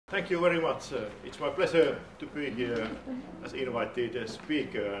Thank you very much. It's my pleasure to be here as invited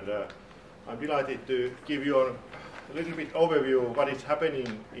speaker, and I'm delighted to give you a little bit overview of what is happening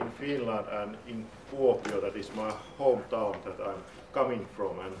in Finland and in Kuopio, that is my hometown that I'm coming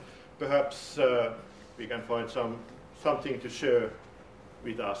from, and perhaps we can find something to share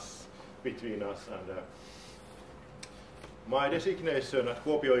with us, between us. And my designation at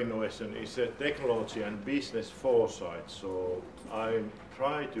Kuopio Innovation is technology and business foresight, so I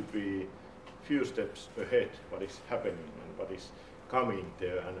try to be few steps ahead what is happening and what is coming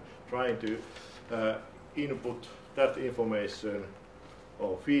there, and trying to input that information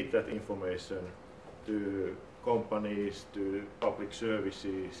or feed that information to companies, to public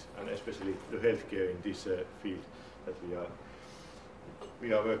services, and especially to healthcare in this field that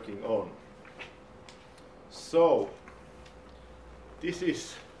we are working on. So this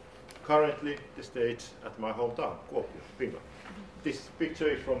is currently the stage at my hometown, Kuopio, Finland. This picture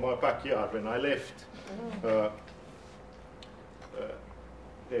is from my backyard when I left day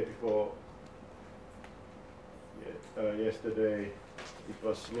before yesterday. It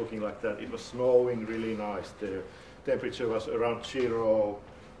was looking like that. It was snowing really nice. The temperature was around 0,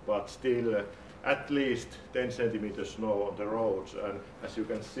 but still at least 10 centimeters snow on the roads. And as you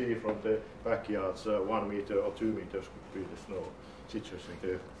can see from the backyards, 1 meter or 2 meters could be the snow situation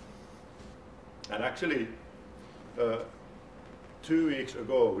there. And actually, 2 weeks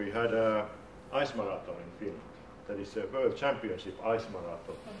ago we had an ice marathon in Finland. That is a World Championship ice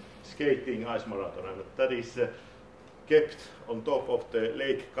marathon, skating ice marathon, and that is kept on top of the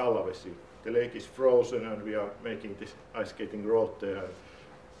Lake Kallavesi. The lake is frozen, and we are making this ice skating road there. And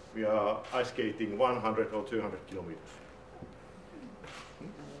we are ice skating 100 or 200 kilometers.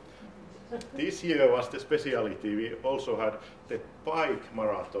 This year was the speciality. We also had the bike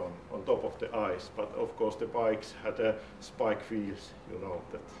marathon on top of the ice, but of course the bikes had spike wheels, you know,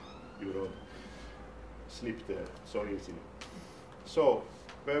 that you don't slip there so easily. So,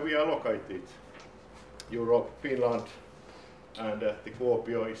 where we are located, Europe, Finland, and the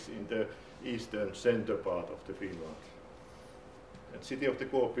Kuopio is in the eastern center part of the Finland. And city of the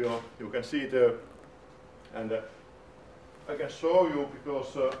Kuopio, you can see there, and I can show you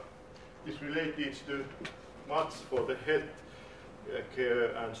because this related to much for the health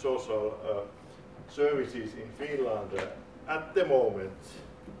care and social services in Finland. At the moment,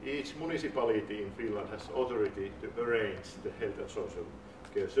 each municipality in Finland has authority to arrange the health and social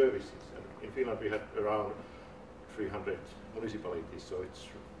care services. And in Finland we had around 300 municipalities, so it's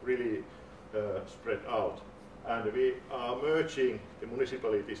really spread out. And we are merging the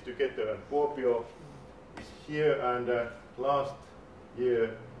municipalities together, and Kuopio is here, and last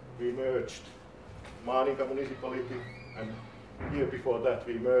year we merged Maaninka municipality, and year before that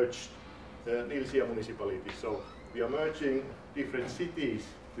we merged the Nilsiä municipality. So we are merging different cities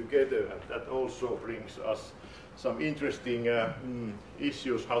together, and that also brings us some interesting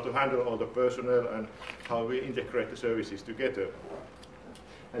issues, how to handle all the personnel and how we integrate the services together.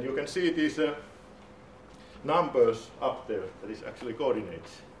 And you can see these numbers up there, that is actually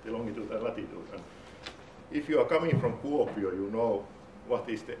coordinates, the longitude and latitude. And if you are coming from Kuopio, you know what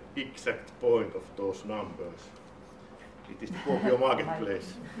is the exact point of those numbers. It is the Kuopio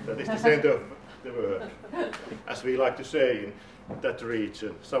marketplace. That is the center of the world. As we like to say in that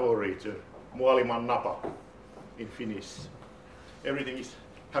region, Savo region, Mualiman napa in Finnish. Everything is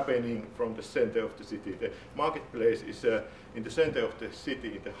happening from the center of the city. The marketplace is in the center of the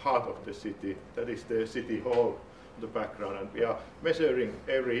city, in the heart of the city. That is the city hall in the background, and we are measuring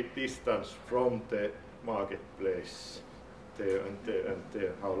every distance from the marketplace, there and there and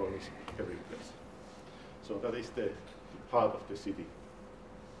there, how long is every place. So that is the heart of the city.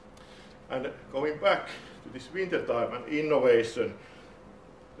 And going back to this winter time and innovation,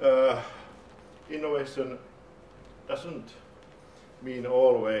 innovation doesn't mean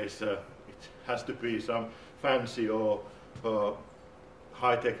always it has to be some fancy or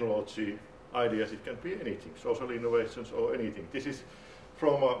high technology ideas. It can be anything, social innovations or anything. This is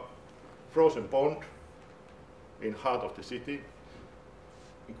from a frozen pond in heart of the city.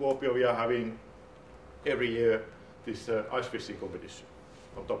 In Kuopio we are having every year this ice fishing competition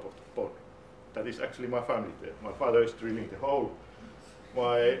on top of the pond. That is actually my family there. My father is drilling the hole.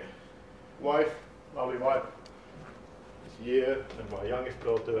 My wife, lovely wife, is here, and my youngest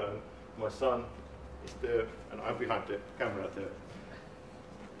daughter and my son is there, and I'm behind the camera there.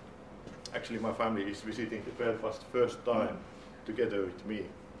 Actually, my family is visiting the Belfast first time together with me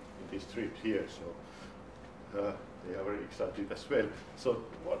in this trip here, so they are very excited as well. So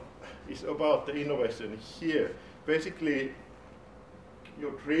what is about the innovation here? Basically,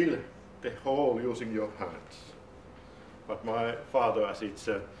 you drill the hole using your hands. But my father, as it's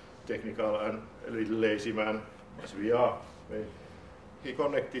a technical and a little lazy man, as we are, he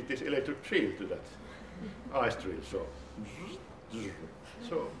connected this electric drill to that ice drill.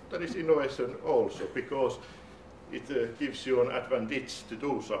 So that is innovation also, because it gives you an advantage to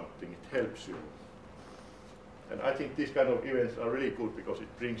do something, it helps you. And I think these kind of events are really good because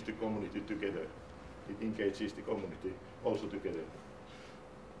it brings the community together. It engages the community also together.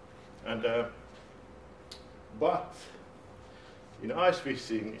 And but in ice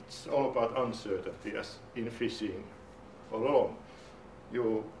fishing, it's all about uncertainty, as in fishing all along.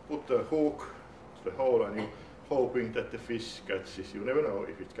 You put the hook to the hole and you're hoping that the fish catches. You never know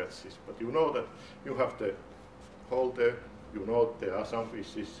if it catches, but you know that you have the hole there, you know there are some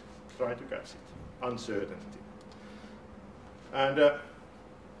fishes trying to catch it. Uncertainty. And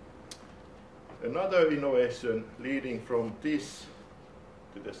another innovation leading from this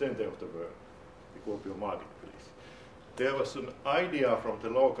to the center of the world, the Kuopio marketplace. There was an idea from the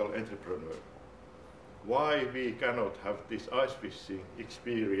local entrepreneur why we cannot have this ice fishing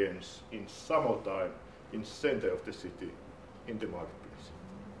experience in summertime in the center of the city, in the marketplace.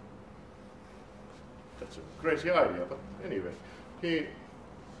 That's a crazy idea, but anyway, he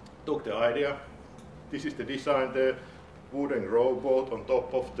took the idea. This is the design there. Wooden rowboat on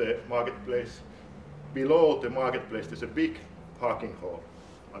top of the marketplace. Below the marketplace there's a big parking hall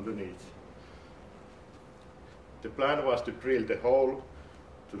underneath. The plan was to drill the hole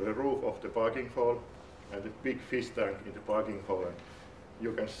to the roof of the parking hall and a big fish tank in the parking hall. And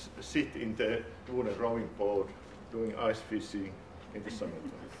you can sit in the wooden rowing boat doing ice fishing in the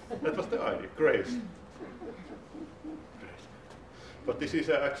summertime. That was the idea. Great. But this is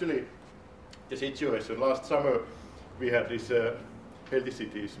actually the situation. Last summer we had this Healthy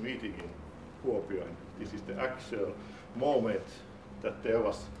Cities meeting in Kuopio, and this is the actual moment that there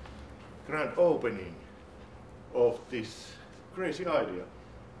was grand opening of this crazy idea.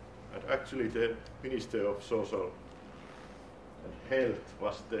 And actually the Minister of Social and Health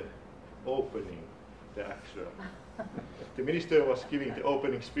was the opening, the actual. The minister was giving the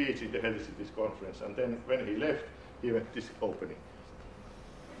opening speech in the Healthy Cities conference, and then when he left, he went this opening.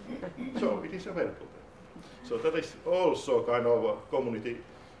 So it is available there. So that is also kind of a community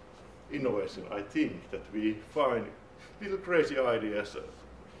innovation, I think, that we find little crazy ideas,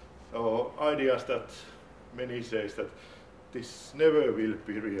 or ideas that many say that this never will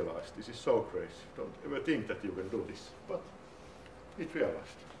be realized. This is so crazy. Don't ever think that you can do this. But it's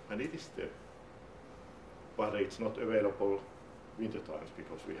realized, and it is there. But it's not available winter times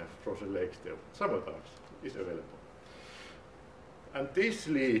because we have frozen lakes there. Summer times it's available. And this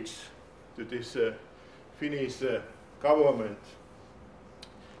leads to this Finnish government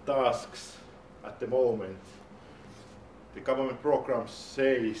tasks at the moment. The government program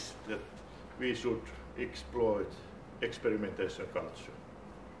says that we should exploit experimentation culture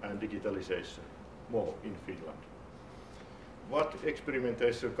and digitalization more in Finland. What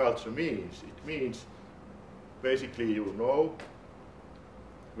experimentation culture means? It means basically you know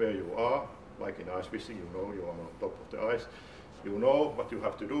where you are, like in ice fishing, you know you are on top of the ice. You know what you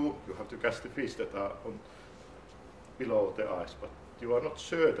have to do. You have to catch the fish that are below the ice, but you are not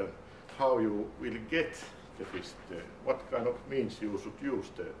certain how you will get the fish there, what kind of means you should use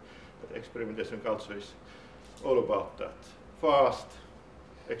there. But experimentation culture is all about that. Fast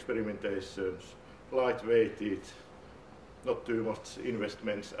experimentations, light-weighted, not too much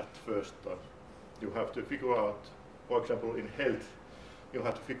investments at first time. You have to figure out, for example, in health, you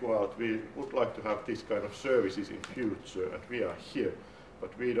have to figure out, we would like to have this kind of services in future, and we are here,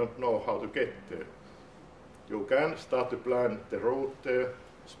 but we don't know how to get there. You can start to plan the route there,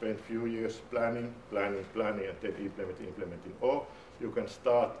 spend a few years planning, and then implementing. Or you can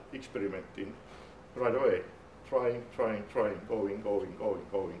start experimenting right away, trying, going,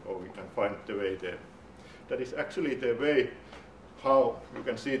 and find the way there. That is actually the way how you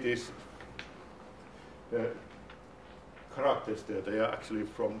can see these characters there. They are actually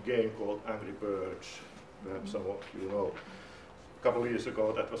from a game called Angry Birds. Perhaps some of you know. A couple of years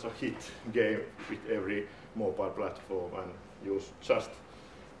ago that was a hit game with every mobile platform, and you just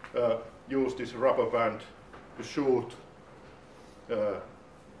use this rubber band to shoot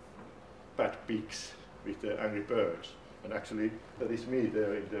bad pigs with the Angry Birds. And actually that is me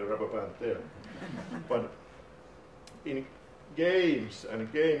there in the rubber band there. But in games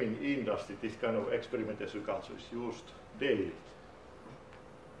and gaming industry, this kind of experimentation culture is used daily.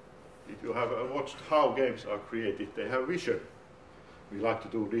 If you have watched how games are created, they have vision. We like to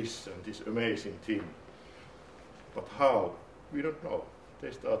do this and this amazing thing. But how? We don't know.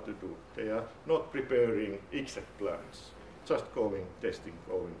 They start to do. They are not preparing exact plans. Just going, testing,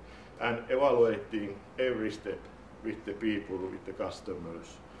 going, and evaluating every step with the people, with the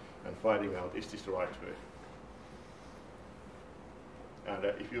customers, and finding out is this the right way. And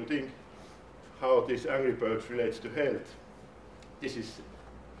if you think how this Angry Birds relates to health, this is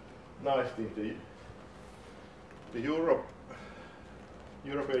nice thing. The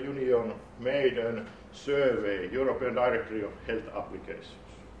European Union made a survey, European Directory of Health Applications,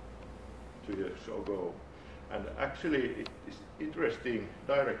 2 years ago. And actually it is interesting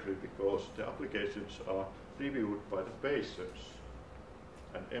directly because the applications are reviewed by the patients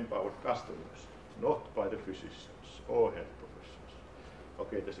and empowered customers, not by the physicians or health professionals.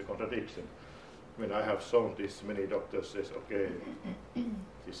 Okay, there's a contradiction. When I have shown this, many doctors say, okay,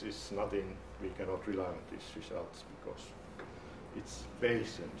 this is nothing, we cannot rely on these results because it's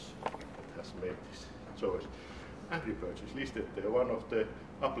patients that has made this choice. Angry Birds is listed there, one of the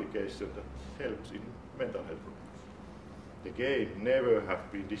applications that helps in mental health problems. The game never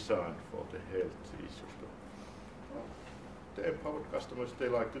have been designed for the health issues. The empowered customers, they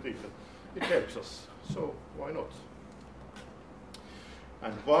like to think that it helps us, so why not?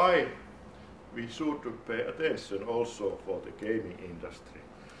 And why we should pay attention also for the gaming industry.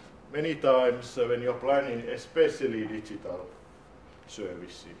 Many times when you're planning especially digital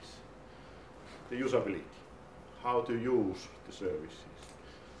services, the usability, how to use the services.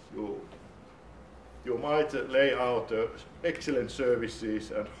 You might lay out excellent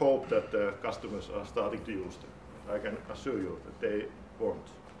services and hope that the customers are starting to use them. I can assure you that they won't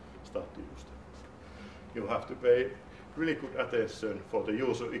start to use them. You have to pay really good attention for the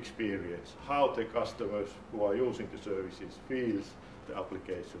user experience, how the customers who are using the services feels the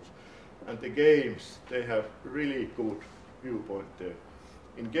applications. And the games, they have really good viewpoint there.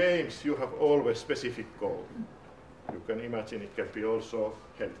 In games, you have always specific goal. You can imagine it can be also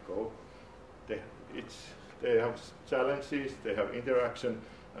health goal. They have challenges, they have interaction,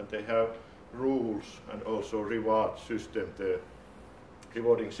 and they have rules and also reward system, the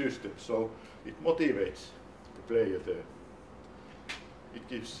rewarding system. So it motivates the player there. It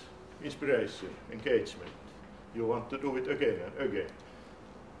gives inspiration, engagement. You want to do it again and again.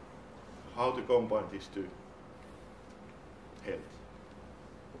 How to combine these two? Health.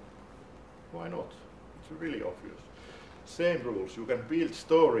 Why not? It's really obvious. Same rules, you can build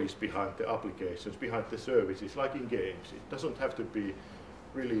stories behind the applications, behind the services, like in games. It doesn't have to be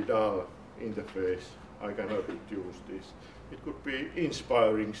really dull interface, I cannot use this. It could be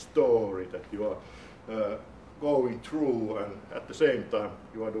inspiring story that you are going through and at the same time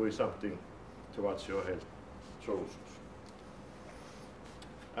you are doing something towards your health solutions.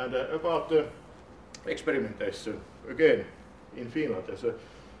 And about the experimentation, again, in Finland there's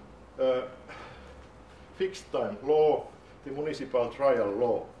a fixed time law, the municipal trial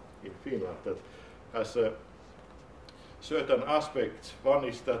law in Finland that has certain aspects. One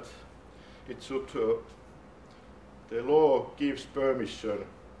is that it should, the law gives permission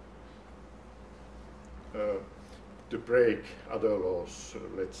to break other laws,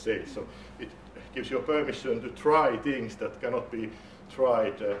 let's say. So it gives you permission to try things that cannot be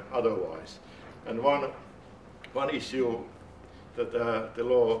tried otherwise. And one issue that the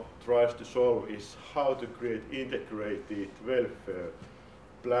law tries to solve is how to create integrated welfare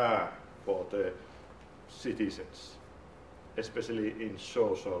plan for the citizens, especially in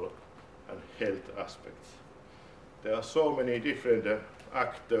social and health aspects. There are so many different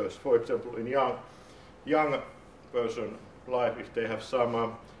actors. For example, in young person life, if they have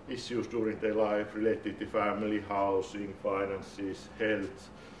some issues during their life related to family, housing, finances, health,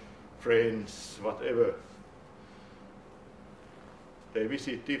 friends, whatever, they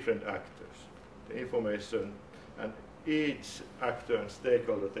visit different actors. The information, and each actor and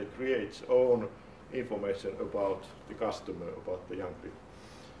stakeholder, they create own information about the customer, about the young people.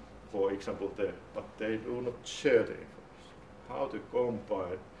 For example, but they do not share the information. How to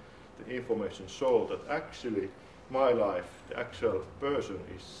combine the information so that actually my life, the actual person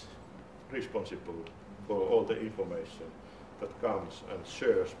is responsible for all the information that comes and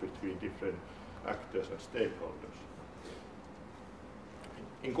shares between different actors and stakeholders.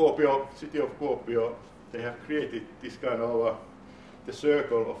 In Kuopio, city of Kuopio, they have created this kind of the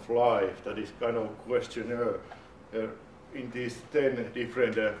circle of life, that is kind of questionnaire in these 10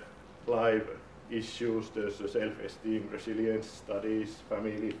 different life issues. There's self-esteem, resilience, studies,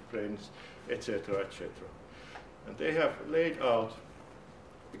 family, friends, etc., etc. And they have laid out,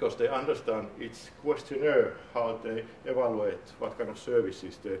 because they understand it's questionnaire, how they evaluate what kind of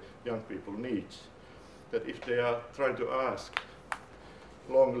services the young people need. That if they are trying to ask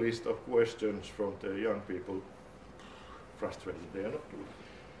long list of questions from the young people, frustrated, they are not doing.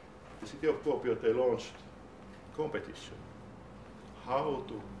 The city of Kuopio, they launched competition. How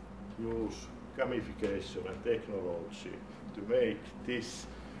to use gamification and technology to make this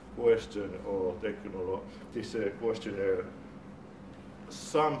question or this questionnaire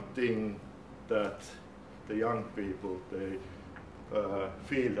something that the young people, they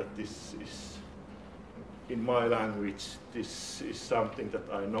feel that this is in my language, this is something that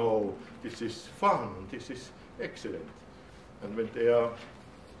I know, this is fun, this is excellent. And when they are,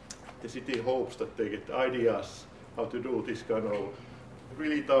 the city hopes that they get ideas how to do this kind of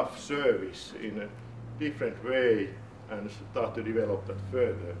really tough service in a different way and start to develop that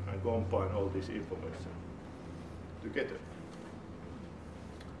further and combine all this information together.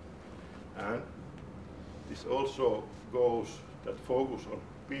 And this also goes that focus on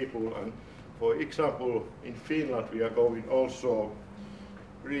people, and for example in Finland we are going also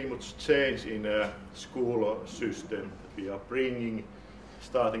really much change in a school system. We are bringing,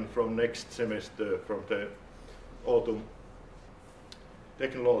 starting from next semester, from the autumn,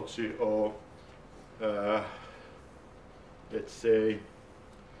 technology or let's say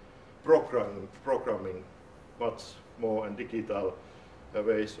programming much more and digital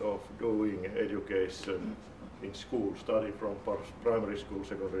ways of doing education in school, starting from primary school,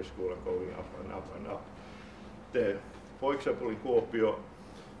 secondary school, and going up and up and up. There, for example, in Kuopio,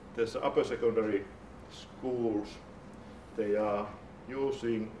 there's upper secondary schools. They are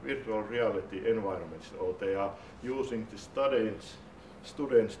using virtual reality environments, or they are using the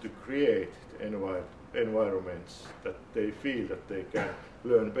students to create environments that they feel that they can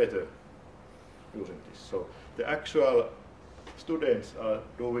learn better using this. So the actual students are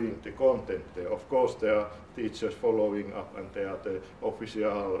doing the content there. Of course, there are teachers following up, and there are the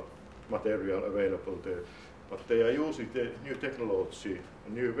official material available there. But they are using the new technology,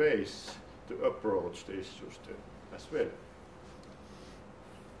 new ways to approach the issues there as well.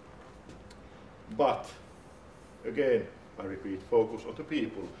 But again, I repeat, focus on the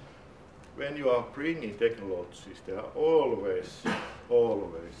people. When you are bringing technologies, there are always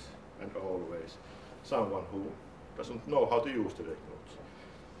someone who doesn't know how to use the technology.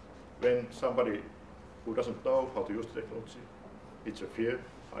 When somebody who doesn't know how to use the technology, it's a fear.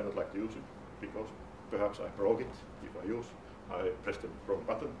 I don't like to use it because perhaps I broke it if I press the wrong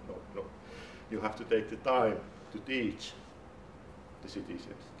button. No. You have to take the time to teach the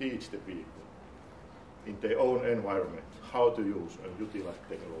citizens, teach the people in their own environment how to use and utilize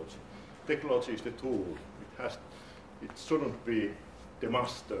technology. Technology is the tool. It shouldn't be the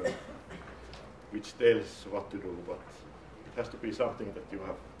master which tells what to do, but it has to be something that you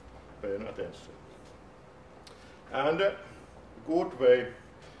have paying attention. And a good way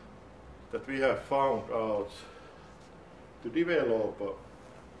that we have found out to develop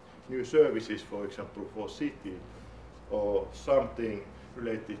new services, for example, for city or something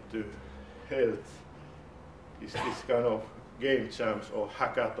related to health, is this kind of game jams or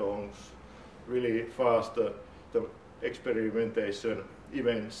hackathons, really fast the experimentation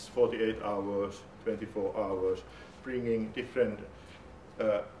events, 48 hours, 24 hours, bringing different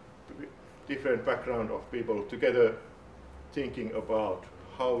background of people together, thinking about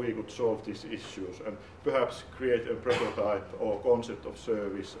how we could solve these issues and perhaps create a prototype or concept of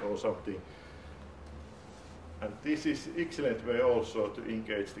service or something. And this is an excellent way also to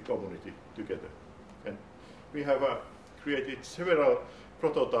engage the community together. And we have created several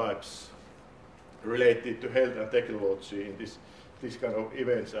prototypes related to health and technology in this kind of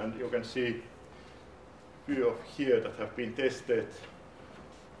events, and you can see a few of here that have been tested.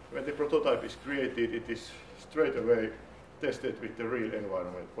 When the prototype is created, it is straight away tested with the real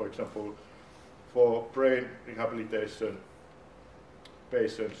environment. For example, for brain rehabilitation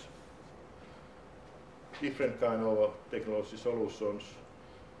patients, different kind of technology solutions.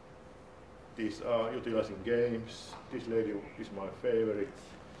 These are utilizing games. This lady is my favorite.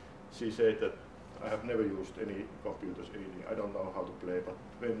 She said that I have never used any computers, anything. I don't know how to play, but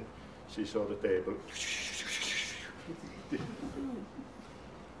when she saw the table,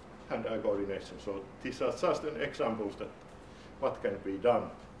 hand-eye coordination. So these are just an examples that what can be done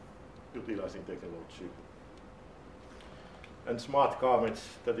utilizing technology. And smart garments,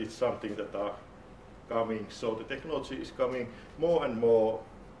 that is something that are coming. So the technology is coming more and more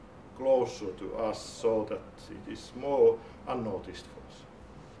closer to us, so that it is more unnoticed for us.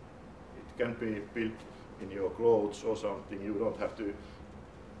 It can be built in your clothes or something. You don't have to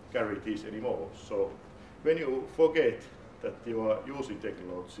carry these anymore. So when you forget that you are using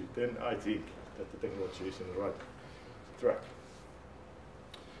technology, then I think that the technology is in the right track.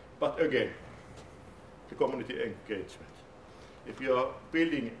 But again, the community engagement. If you are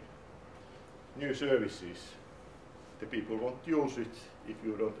building new services, the people won't use it if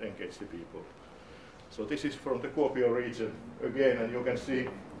you don't engage the people. So this is from the Kuopio region again, and you can see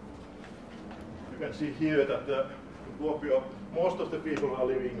can see here that in Kuopio, most of the people are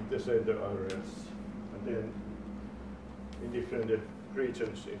living in the center areas, and then in different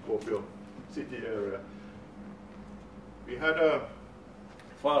regions in Kuopio city area. We had a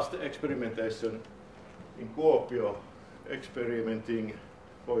fast experimentation in Kuopio, experimenting,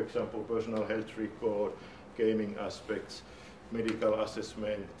 for example, personal health record, gaming aspects, medical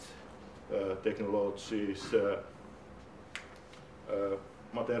assessment, technologies,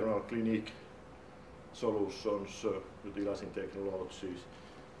 maternal clinic solutions, utilizing technologies,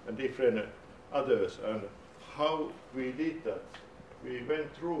 and different others. And how we did that? We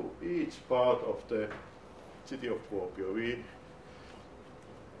went through each part of the city of Kuopio.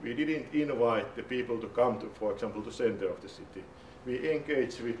 We didn't invite the people to come to, for example, the center of the city. We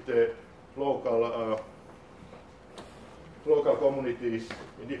engaged with the local communities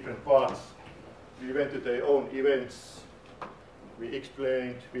in different parts. We went to their own events. We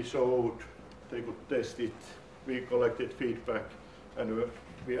explained, we showed, they could test it. We collected feedback, and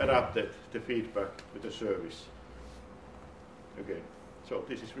we adapted the feedback with the service. Again, so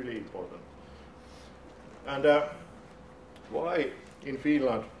this is really important. And why in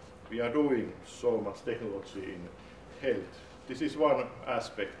Finland we are doing so much technology in health? This is one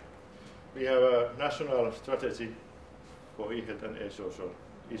aspect. We have a national strategy for e-health and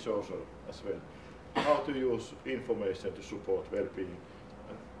e-social as well. How to use information to support well-being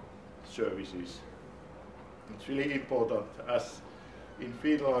and services. It's really important, as in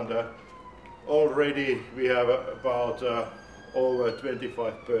Finland already we have about over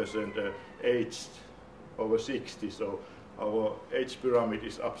 25% aged over 60, so our age pyramid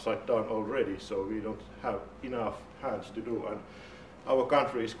is upside down already, so we don't have enough hands to do, and our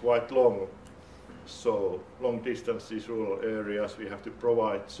country is quite long, so long distances, rural areas, we have to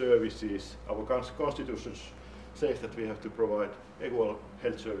provide services. Our constitution says that we have to provide equal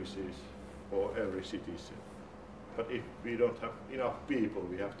health services for every citizen. But if we don't have enough people,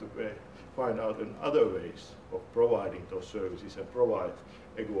 we have to find out other ways of providing those services and provide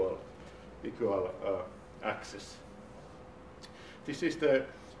equal access. This is the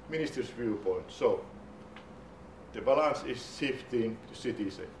minister's viewpoint. So the balance is shifting to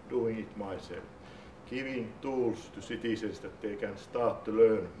citizen, doing it myself, giving tools to citizens that they can start to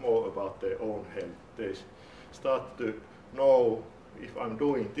learn more about their own health. They start to know, if I'm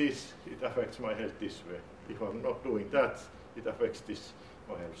doing this, it affects my health this way. If I'm not doing that, it affects this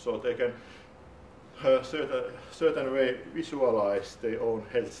my health. So they can certain way visualize their own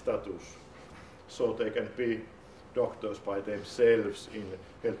health status, so they can be doctors by themselves in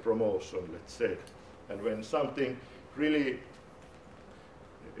health promotion, let's say. And when something really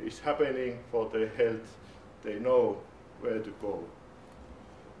is happening for their health, they know where to go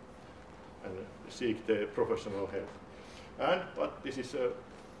and seek the professional help. But this is a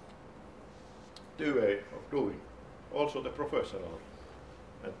two way of doing. Also the professional.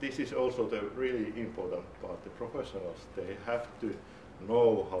 And this is also the really important part. The professionals, they have to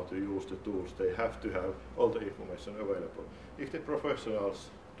know how to use the tools. They have to have all the information available. If the professionals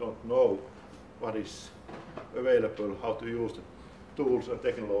don't know what is available, how to use the tools and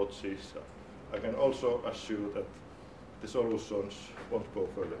technologies, I can also assure that the solutions won't go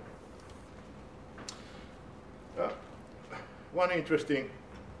further. One interesting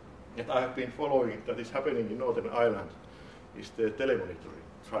that I have been following that is happening in Northern Ireland is the telemonitoring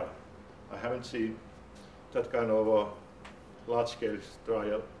trial. I haven't seen that kind of a large-scale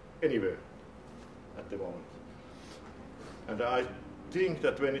trial anywhere at the moment. And I think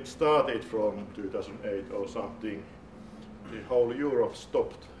that when it started from 2008 or something, the whole Europe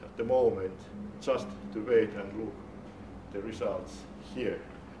stopped at the moment just to wait and look the results here,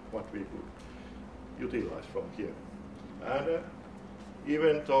 what we could utilize from here. And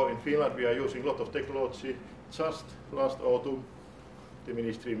even though in Finland we are using a lot of technology, just last autumn the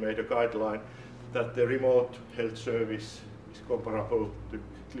ministry made a guideline that the remote health service is comparable to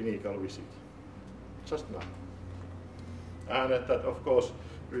clinical visit, just now. And that of course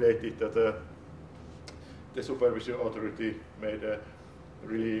related that the supervisory authority made a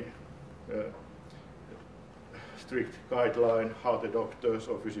really strict guideline how the doctors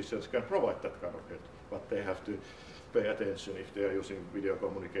or physicians can provide that kind of help, but they have to pay attention if they are using video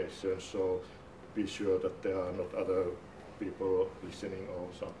communication, so be sure that there are not other people listening or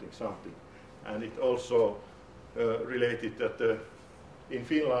something. And it also related that in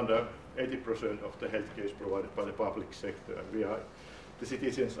Finland 80% of the healthcare is provided by the public sector, and the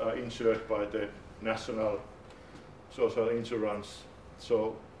citizens are insured by the national social insurance.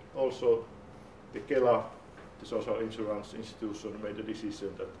 So also the Kela, the social insurance institution, made a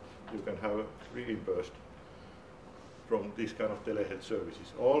decision that you can have reimbursed from these kind of telehealth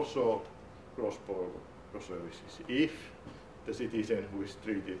services. Also cross-border services if the citizen who is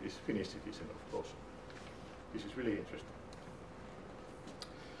treated is Finnish citizen, of course. This is really interesting.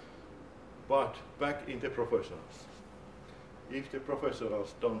 But back in the professionals. If the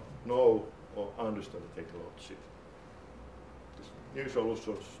professionals don't know or understand the technology, new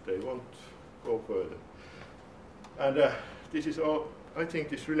solutions, they won't go further. And this is all, I think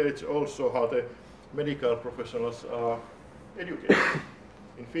this relates also how the medical professionals are educated.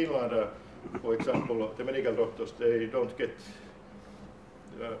 In Finland, for example, the medical doctors, they don't get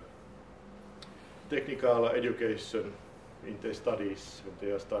technical education in their studies when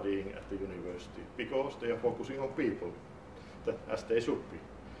they are studying at the university, because they are focusing on people, that, as they should be.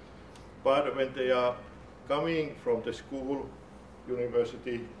 But when they are coming from the school,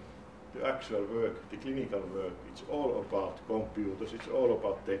 university, the actual work, the clinical work, it's all about computers, it's all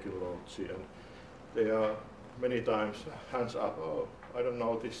about technology, and they are many times hands up, oh, I don't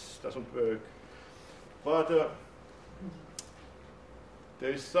know, this doesn't work. But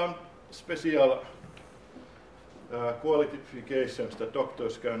there is some special qualifications that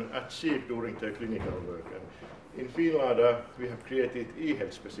doctors can achieve during their clinical work. And in Finland, we have created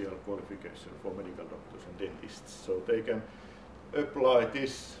e-health special qualification for medical doctors and dentists, so they can apply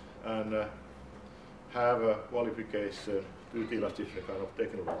this and have a qualification to utilize different kind of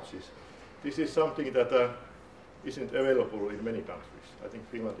technologies. This is something that isn't available in many countries. I think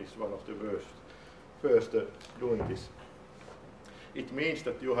Finland is one of the first doing this. It means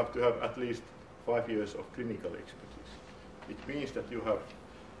that you have to have at least 5 years of clinical expertise. It means that you have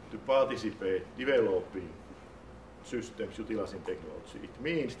to participate developing systems utilizing technology. It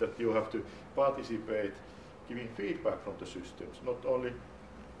means that you have to participate giving feedback from the systems, not only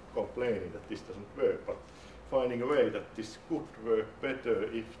complaining that this doesn't work, but finding a way that this could work better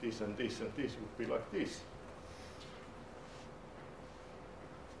if this and this and this would be like this.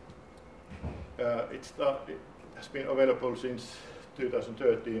 It has been available since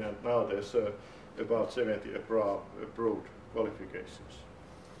 2013, and now there's about 70 approved qualifications.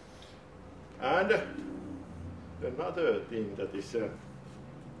 And another thing that is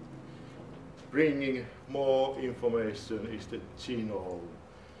bringing more information is the genome.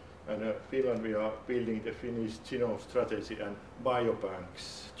 And in Finland we are building the Finnish genome strategy and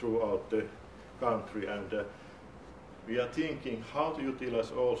biobanks throughout the country, and we are thinking how to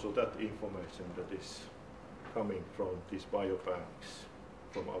utilize also that information that is coming from these biobanks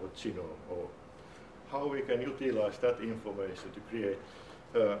from our genome, or how we can utilize that information to create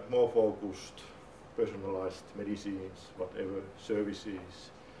more focused, personalized medicines, whatever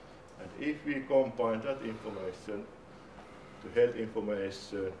services. And if we combine that information to health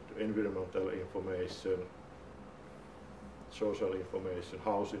information, to environmental information, social information,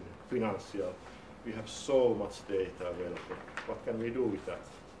 housing, financial, we have so much data available. What can we do with that?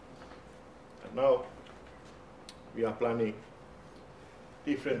 And now we are planning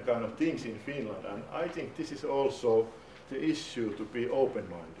different kind of things in Finland, and I think this is also the issue to be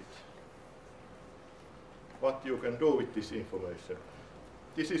open-minded. What you can do with this information.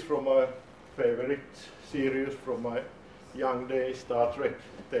 This is from my favorite series from my young days, Star Trek.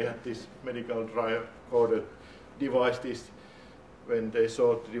 They had this medical recorder device. This, when they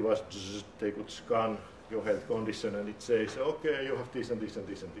saw the device, they could scan your health condition, and it says, okay, you have this and this and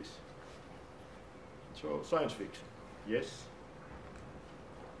this and this. So science fiction, yes.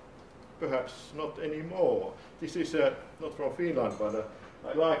 Perhaps not anymore. This is not from Finland, but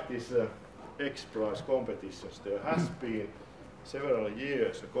I like this X-Prize competitions. There has been several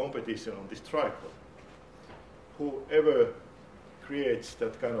years a competition on this tripod. Whoever creates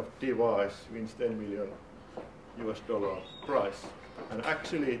that kind of device wins $10 million prize. And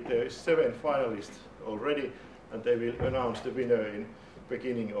actually there is 7 finalists already, and they will announce the winner in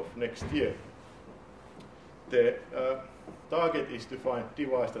beginning of next year. The target is to find a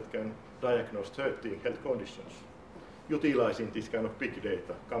device that can diagnose 13 health conditions, utilizing this kind of big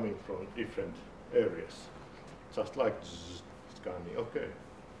data coming from different areas. Just like scanning, okay.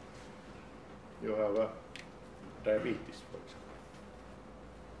 You have diabetes, for example.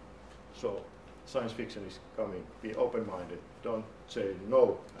 So science fiction is coming. Be open-minded. Don't say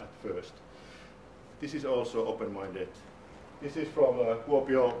no at first. This is also open-minded. This is from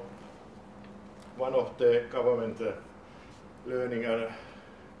Kuopio, one of the government learning and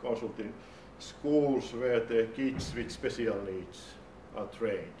consulting schools where the kids with special needs are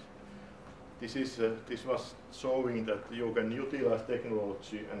trained. This was showing that you can utilize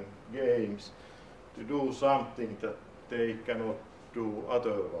technology and games to do something that they cannot do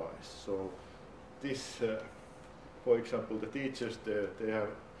otherwise. So this, for example, the teachers there, they have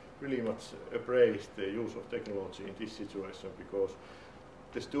really much appraised the use of technology in this situation, because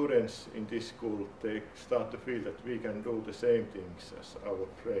the students in this school, they start to feel that we can do the same things as our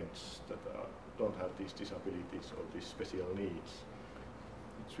friends that don't have these disabilities or these special needs.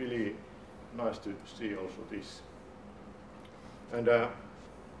 It's really nice to see also this. And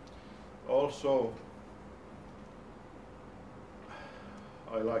also,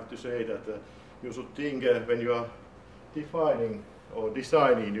 I like to say that you should think when you are defining or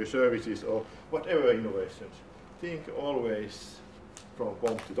designing new services or whatever innovations, think always from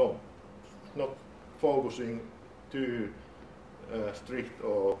bomb to dome, not focusing too strict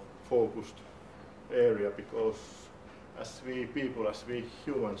or focused area, because as we people, as we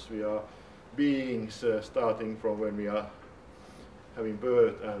humans, we are beings starting from when we are having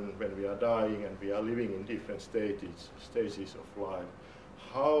birth and when we are dying, and we are living in different stages of life.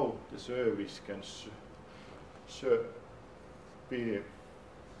 How the service can be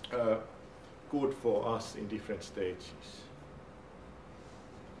good for us in different stages.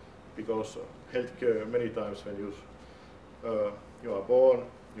 Because healthcare, many times when you are born,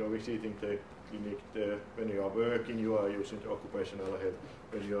 you are visiting the clinic. When you are working, you are using the occupational health.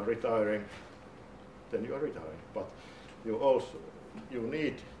 When you are retiring, then you are retiring. But you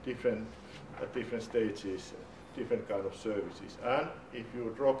need at different stages different kind of services. And if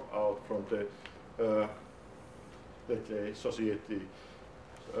you drop out from the let's say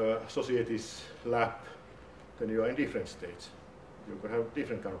society's lab, then you are in different states. You can have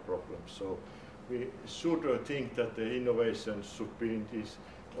different kind of problems. So we should think that the innovations should be in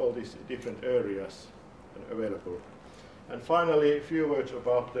all these different areas available. And finally, a few words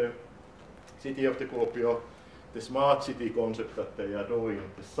about the city of the Kuopio, the smart city concept that they are doing,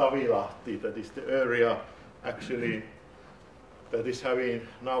 the Savilahti, that is the area actually that is having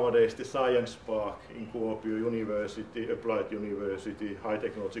nowadays the science park in Kuopio University, Applied University, high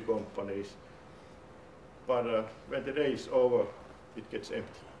technology companies. But when the day is over, it gets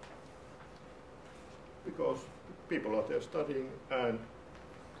empty. Because people are there studying and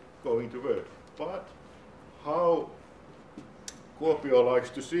going to work. But how Kuopio likes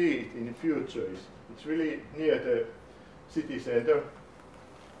to see it in the future is it's really near the city center.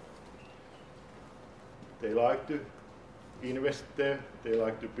 They like to invest there, they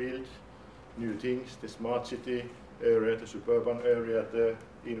like to build new things, the smart city area, the suburban area, the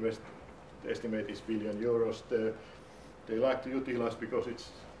estimate is €1 billion there. They like to utilize because it's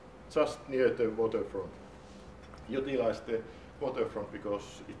just near the waterfront. Utilize the waterfront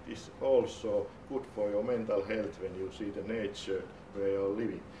because it is also good for your mental health when you see the nature where you're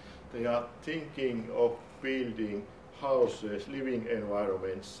living. They are thinking of building houses, living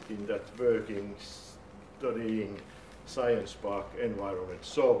environments in that working, studying, science park environment.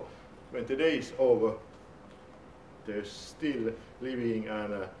 So when the day is over, there's still living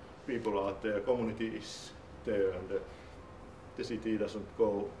and people are there, community is there, and the city doesn't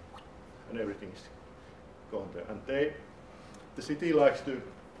go and everything's gone there. And the city likes to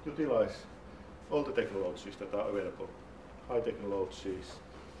utilize all the technologies that are available, high technologies.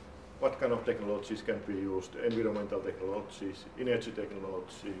 What kind of technologies can be used? Environmental technologies, energy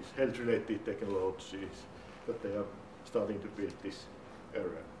technologies, health-related technologies, that they are starting to build this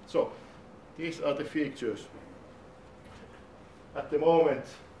area. So these are the features. At the moment,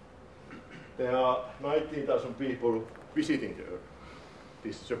 there are 19,000 people visiting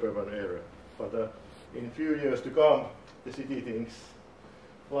this suburban area. But in a few years to come, the city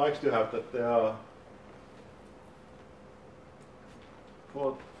likes to have that there are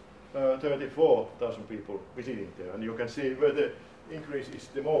 34,000 people visiting there, and you can see where the increase is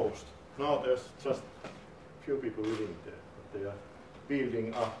the most. Now there's just few people living there, but they are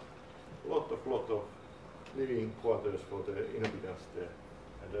building up a lot of living quarters for the inhabitants there.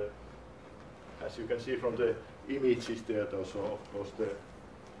 And as you can see from the images there, those are of course the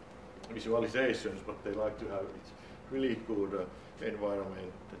visualizations, but they like to have it really good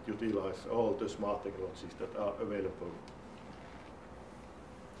environment that utilize all the smart technologies that are available.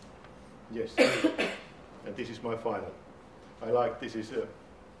 Yes, and this is my final. I like this is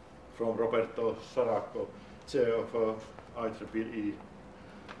from Roberto Saracco, chair of IEEE.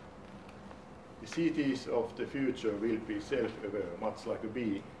 The cities of the future will be self-aware, much like a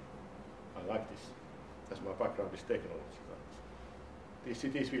bee. I like this, as my background is technology. These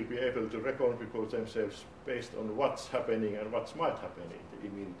cities will be able to reconfigure themselves based on what's happening and what might happen in the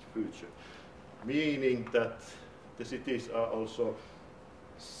immediate future. Meaning that the cities are also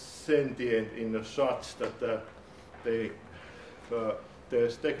sentient in such that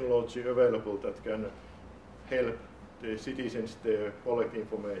there's technology available that can help the citizens there collect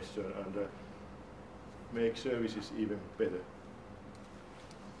information and make services even better.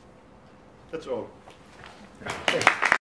 That's all.